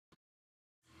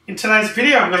In today's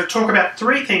video, I'm going to talk about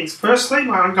three things. Firstly,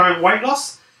 my ongoing weight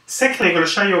loss. Secondly, I'm going to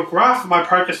show you a graph of my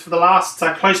progress for the last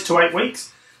close to 8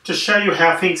 weeks to show you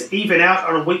how things even out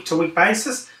on a week-to-week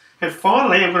basis. And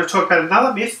finally, I'm going to talk about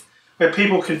another myth where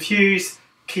people confuse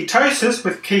ketosis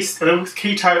with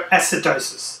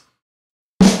ketoacidosis.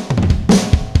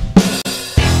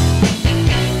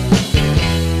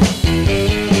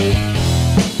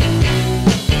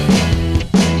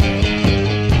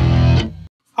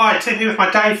 Hi, Tim here with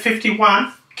my day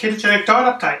 51 ketogenic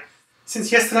diet update.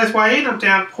 Since yesterday's weigh-in, I'm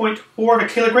down 0.4 of a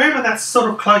kilogram, and that's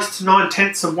sort of close to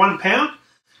 9/10 of 1 pound.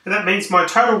 And that means my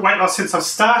total weight loss since I've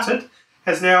started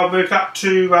has now moved up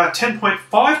to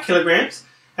 10.5 kilograms,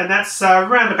 and that's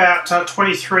around about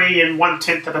 23 and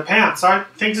 1/10 of a pound. So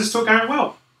things are still going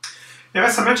well. Now,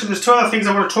 as I mentioned, there's two other things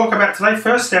I want to talk about today.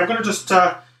 Firstly, I'm going to just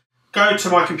go to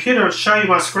my computer and show you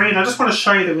my screen. I just want to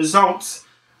show you the results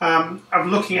of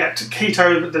looking at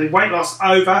keto, the weight loss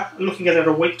over, looking at it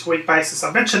on a week-to-week basis.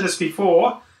 I've mentioned this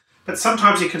before, but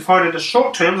sometimes you can find in the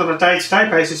short term, on a day-to-day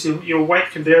basis, your weight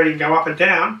can vary and go up and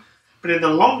down. But in the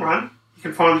long run, you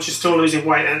can find that you're still losing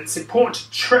weight. And it's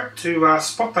important to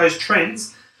spot those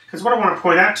trends, because what I want to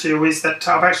point out to you is that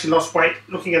I've actually lost weight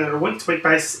looking at it on a week-to-week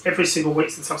basis every single week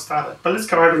since I've started. But let's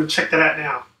go over and check that out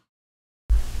now.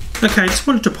 Okay, I just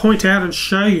wanted to point out and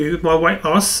show you my weight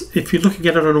loss if you're looking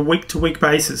at it on a week-to-week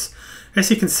basis.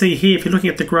 As you can see here, if you're looking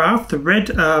at the graph, the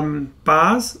red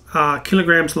bars are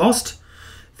kilograms lost.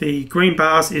 The green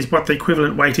bars is what the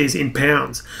equivalent weight is in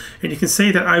pounds. And you can see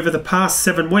that over the past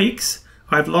 7 weeks,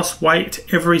 I've lost weight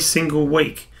every single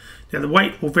week. Now the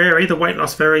weight will vary. The weight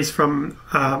loss varies from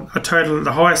a total,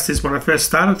 the highest is when I first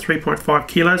started, 3.5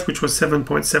 kilos, which was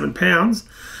 7.7 pounds.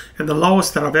 And the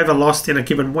lowest that I've ever lost in a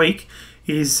given week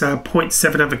is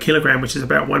 0.7 of a kilogram, which is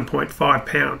about 1.5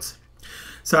 pounds.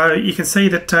 So you can see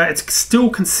that it's still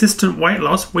consistent weight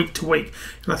loss week to week.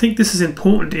 And I think this is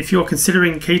important if you're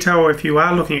considering keto, or if you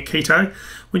are looking at keto.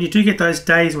 When you do get those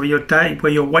days where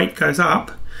your weight goes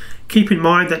up, keep in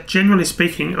mind that generally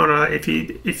speaking, if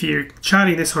you're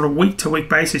charting this on a week to week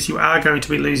basis, you are going to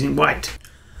be losing weight.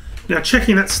 Now,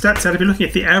 checking that stats out, if you're looking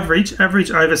at the average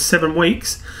over 7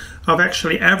 weeks, I've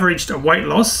actually averaged a weight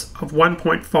loss of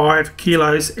 1.5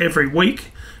 kilos every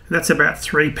week, and that's about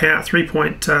 3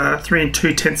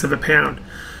 2/10 of a pound.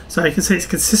 So you can see it's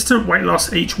consistent weight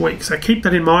loss each week. So keep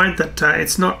that in mind, that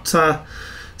it's not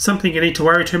something you need to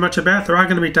worry too much about. There are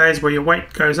going to be days where your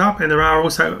weight goes up, and there are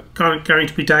also going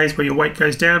to be days where your weight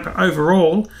goes down. But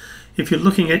overall, if you're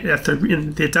looking at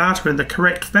the data in the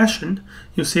correct fashion,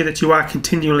 you'll see that you are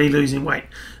continually losing weight.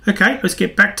 Okay, let's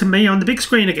get back to me on the big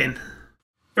screen again.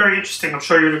 Very interesting, I'm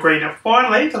sure you'll agree. Now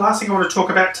finally, the last thing I want to talk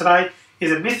about today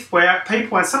is a myth where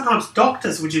people, and sometimes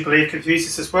doctors, would you believe, confuse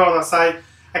this as well. They'll say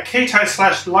a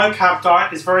keto/low carb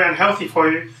diet is very unhealthy for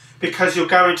you because you'll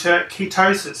go into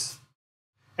ketosis.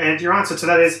 And your answer to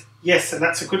that is yes, and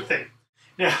that's a good thing.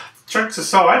 Now, jokes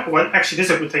aside, well, actually it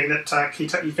is a good thing that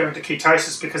you go into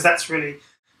ketosis, because that's really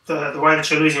the way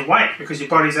that you're losing weight, because your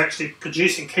body's actually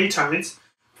producing ketones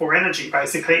for energy,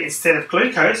 basically, instead of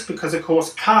glucose, because of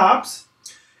course carbs,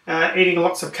 eating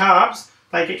lots of carbs,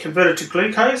 they get converted to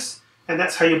glucose, and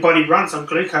that's how your body runs, on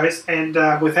glucose. And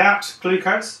without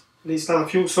glucose, it needs another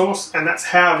fuel source, and that's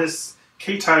how this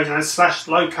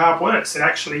keto/low carb works. It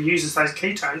actually uses those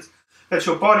ketones that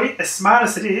your body, as smart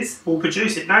as it is, will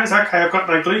produce. It knows, okay, I've got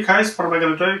no glucose, what am I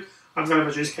going to do? I'm going to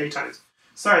produce ketones.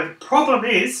 So the problem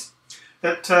is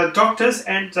that doctors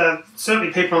and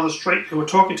certainly people on the street who we're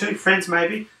talking to, friends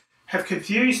maybe, have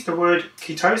confused the word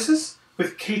ketosis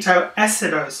with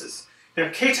ketoacidosis. Now,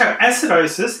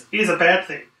 ketoacidosis is a bad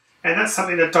thing, and that's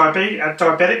something that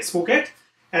diabetics will get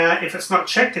if it's not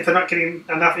checked, if they're not getting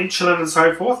enough insulin and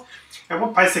so forth. And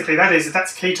what basically that is,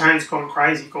 that's ketones gone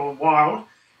crazy, gone wild,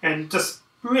 and just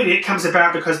really it comes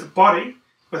about because the body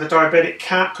with a diabetic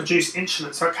can't produce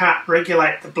insulin, so it can't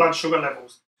regulate the blood sugar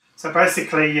levels. So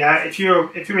basically, if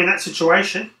you're in that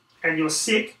situation and you're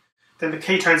sick, then the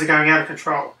ketones are going out of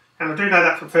control. And I do know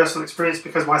that from personal experience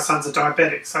because my son's a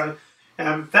diabetic. So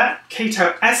that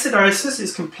ketoacidosis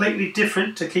is completely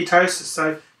different to ketosis.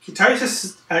 So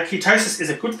ketosis is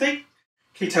a good thing.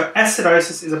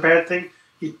 Ketoacidosis is a bad thing.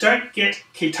 You don't get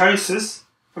ketosis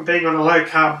from being on a low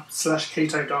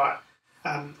carb/keto diet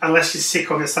unless you're sick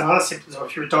or there's some other symptoms, or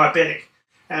if you're a diabetic.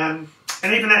 And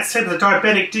even that said, with a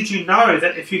diabetic, did you know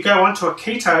that if you go onto a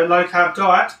keto low carb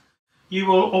diet, you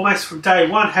will almost from day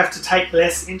one have to take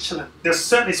less insulin? Now,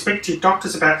 certainly speak to your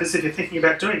doctors about this if you're thinking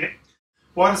about doing it.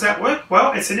 Why does that work?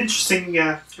 Well, it's an interesting,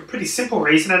 pretty simple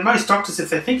reason, and most doctors, if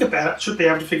they think about it, should be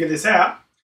able to figure this out.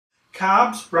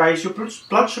 carbs raise your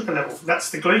blood sugar level.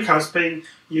 That's the glucose being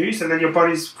used, and then your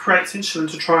body creates insulin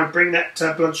to try and bring that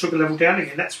blood sugar level down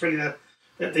again. That's really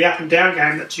the up and down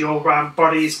game that your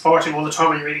body is fighting all the time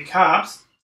when you're eating carbs.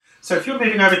 So if you're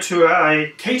moving over to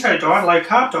a keto diet, low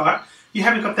carb diet, you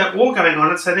haven't got that war going on,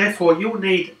 and so therefore you'll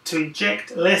need to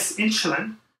inject less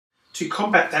insulin to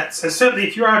combat that. So certainly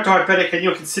if you are a diabetic and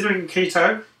you're considering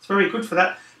keto, it's very good for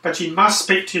that, but you must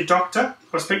speak to your doctor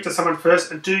or speak to someone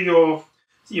first and do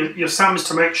your sums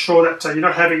to make sure that you're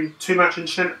not having too much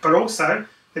insulin, but also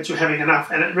that you're having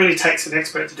enough. And it really takes an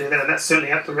expert to do that, and that's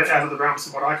certainly out of the realms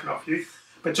of what I can offer you.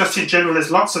 But just in general, there's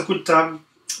lots of good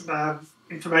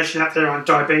information out there on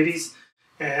diabetes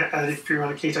and if you're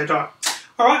on a keto diet.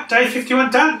 Alright, day 51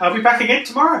 done. I'll be back again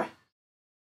tomorrow.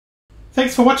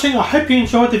 Thanks for watching. I hope you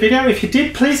enjoyed the video. If you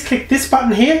did, please click this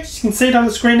button here. As you can see it on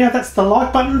the screen now, that's the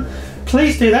like button.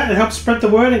 Please do that. It helps spread the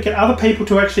word and get other people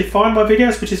to actually find my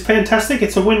videos, which is fantastic.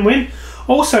 It's a win-win.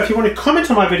 Also, if you want to comment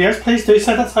on my videos, please do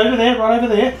so. That's over there, right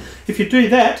over there. If you do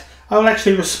that, I will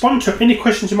actually respond to any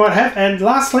questions you might have. And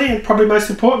lastly, and probably most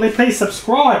importantly, please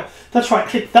subscribe. That's right,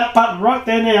 click that button right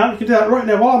there now. You can do that right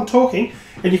now while I'm talking,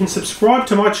 and you can subscribe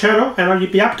to my channel, and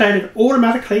you'll be updated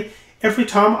automatically every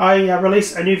time I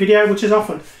release a new video, which is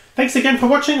often. Thanks again for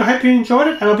watching. I hope you enjoyed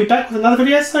it, and I'll be back with another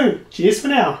video soon. Cheers for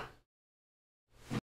now.